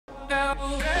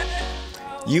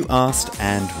You asked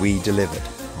and we delivered.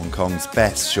 Hong Kong's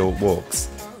best short walks.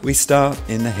 We start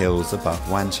in the hills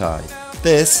above Wan Chai.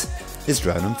 This is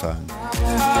Drone and Phone.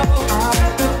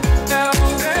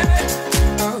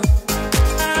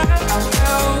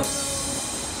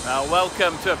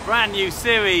 Welcome to a brand new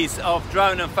series of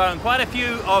Drone and Phone. Quite a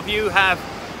few of you have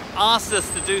asked us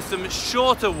to do some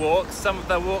shorter walks. Some of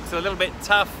the walks are a little bit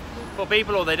tough for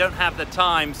people or they don't have the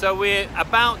time. So we're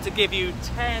about to give you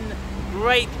 10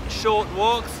 great short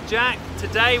walks. Jack,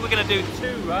 today we're going to do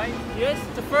 2, right? Yes,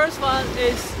 the first one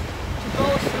is to go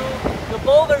through the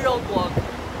Bowen Road walk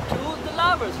to the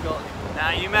Lovers Road.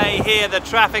 Now you may hear the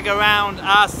traffic around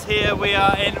us here. We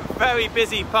are in a very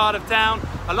busy part of town.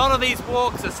 A lot of these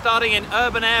walks are starting in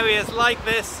urban areas like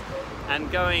this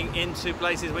and going into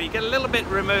places where you get a little bit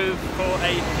removed for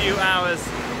a few hours,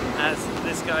 as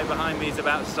this guy behind me is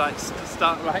about to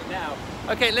start right now.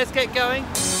 Okay, let's get going.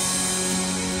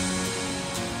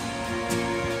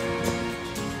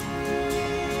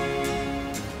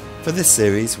 For this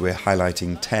series, we're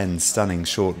highlighting 10 stunning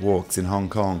short walks in Hong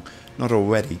Kong, not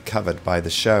already covered by the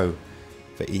show.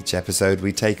 For each episode,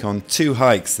 we take on 2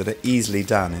 hikes that are easily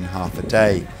done in half a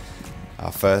day.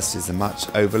 Our first is the much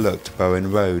overlooked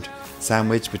Bowen Road,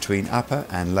 sandwiched between Upper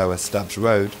and Lower Stubbs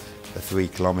Road. The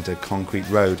 3-kilometre concrete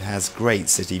road has great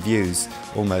city views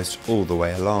almost all the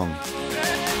way along.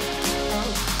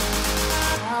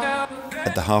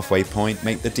 At the halfway point,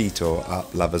 make the detour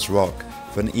up Lovers Rock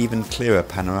for an even clearer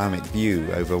panoramic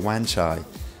view over Wan Chai.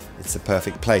 It's the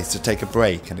perfect place to take a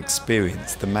break and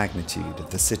experience the magnitude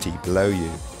of the city below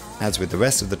you. As with the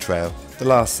rest of the trail, the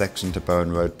last section to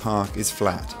Bowen Road Park is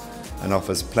flat and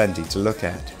offers plenty to look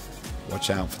at.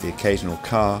 Watch out for the occasional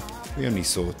car, we only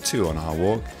saw 2 on our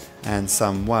walk, and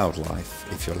some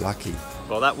wildlife if you're lucky.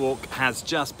 Well, that walk has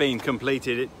just been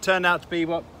completed. It turned out to be,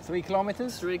 what, 3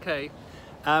 kilometres? 3K.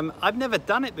 I've never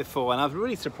done it before and I was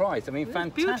really surprised. I mean, it's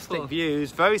fantastic beautiful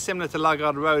views, very similar to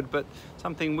Lagard Road, but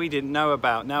something we didn't know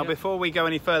about. Now, before we go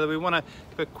any further, we want to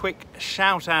give a quick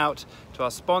shout out to our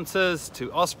sponsors,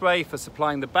 to Osprey for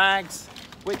supplying the bags,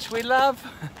 which we love,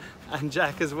 and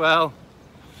Jack as well,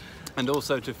 and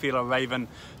also to Fila Raven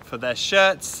for their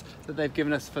shirts that they've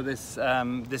given us for this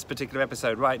this particular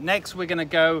episode. Right, next we're going to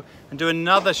go and do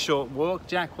another short walk.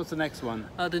 Jack, what's the next one?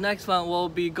 The next one will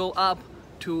be go up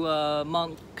to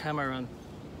Mount Cameron.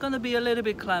 Gonna be a little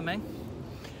bit climbing.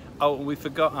 Oh, we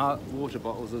forgot our water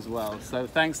bottles as well. So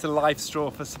thanks to Life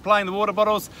Straw for supplying the water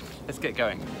bottles. Let's get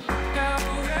going.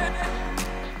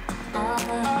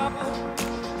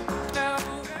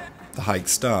 The hike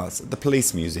starts at the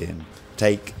Police Museum.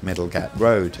 Take Middlegate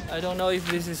Road. I don't know if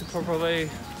this is a proper way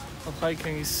of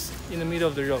hiking. It's in the middle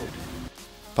of the road.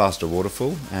 Past a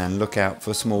waterfall and look out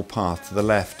for a small path to the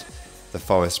left. The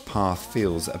forest path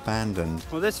feels abandoned.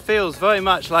 Well, this feels very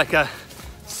much like a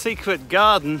secret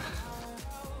garden.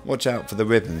 Watch out for the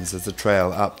ribbons as the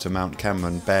trail up to Mount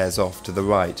Cameron bears off to the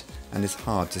right and is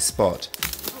hard to spot.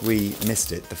 We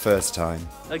missed it the first time.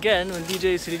 Again, when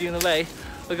DJ is leading the way,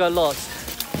 we got lost.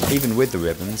 Even with the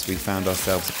ribbons, we found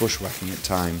ourselves bushwhacking at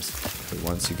times. But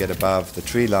once you get above the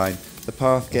tree line, the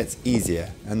path gets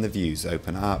easier and the views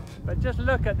open up. But just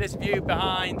look at this view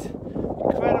behind.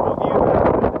 Incredible view.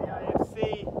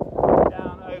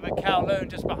 Down over Kowloon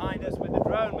just behind us with the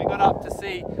drone. We got up to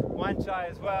see Wan Chai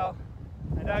as well,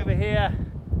 and over here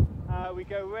we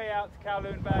go way out to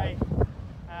Kowloon Bay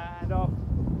and off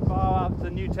far up to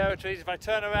New Territories. If I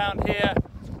turn around here,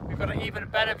 we've got an even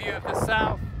better view of the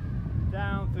south,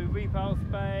 down through Repulse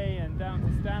Bay and down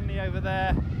to Stanley over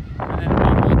there, and then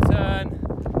one more turn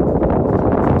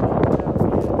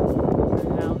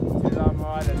out to Lama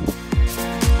Island.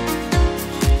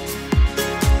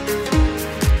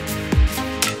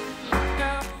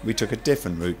 We took a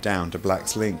different route down to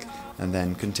Black's Link and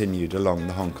then continued along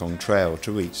the Hong Kong Trail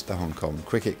to reach the Hong Kong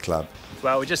Cricket Club.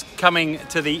 Well, we're just coming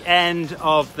to the end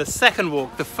of the second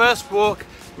walk. The first walk,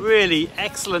 really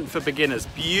excellent for beginners.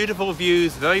 Beautiful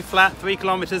views, very flat, 3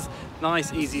 kilometres,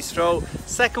 nice easy stroll.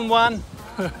 Second one.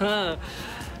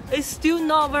 It's still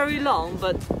not very long,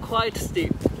 but quite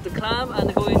steep. The climb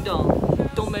and going down.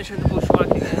 Don't mention the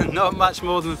bushwhacking. Not much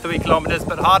more than 3 kilometres,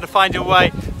 but hard to find your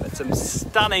way. But some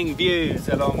stunning views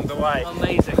along the way.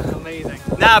 Amazing, amazing.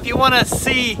 Now, if you want to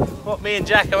see what me and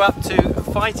Jack are up to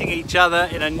fighting each other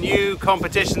in a new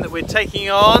competition that we're taking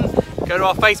on, go to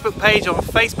our Facebook page on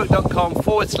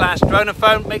facebook.com/drone and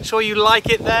phone. Make sure you like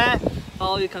it there.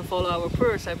 Or you can follow our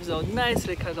first episode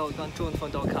nicely cataloged on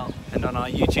droneandphone.com. And on our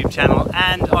YouTube channel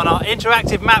and on our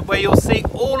interactive map where you'll see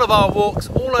all of our walks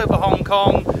all over Hong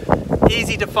Kong.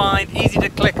 Easy to find, easy to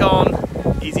click on,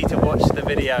 easy to watch the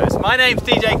videos. My name's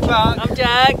DJ Clark. I'm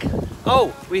Jack.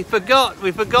 Oh, we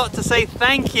forgot to say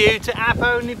thank you to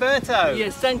Apo Niberto.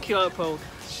 Yes, thank you, Apple.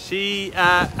 She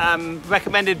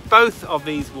recommended both of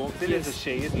these walks. It Yes. is a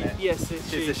she, isn't it? Yes,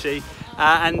 it's It's a she.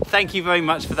 And thank you very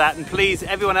much for that. And please,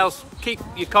 everyone else, keep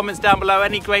your comments down below.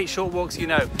 Any great short walks you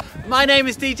know. My name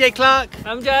is DJ Clark.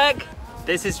 I'm Jack.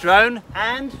 This is Drone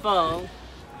and Phone.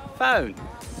 Phone.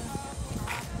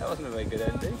 That wasn't a very good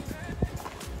ending.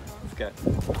 Let's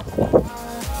go.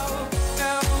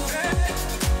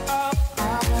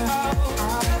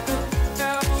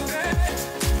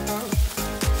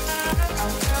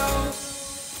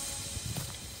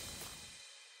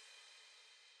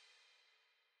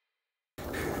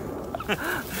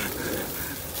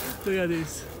 Look at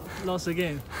this. Lost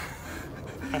again.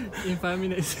 In 5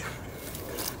 minutes.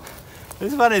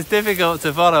 This one is difficult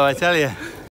to follow, I tell you.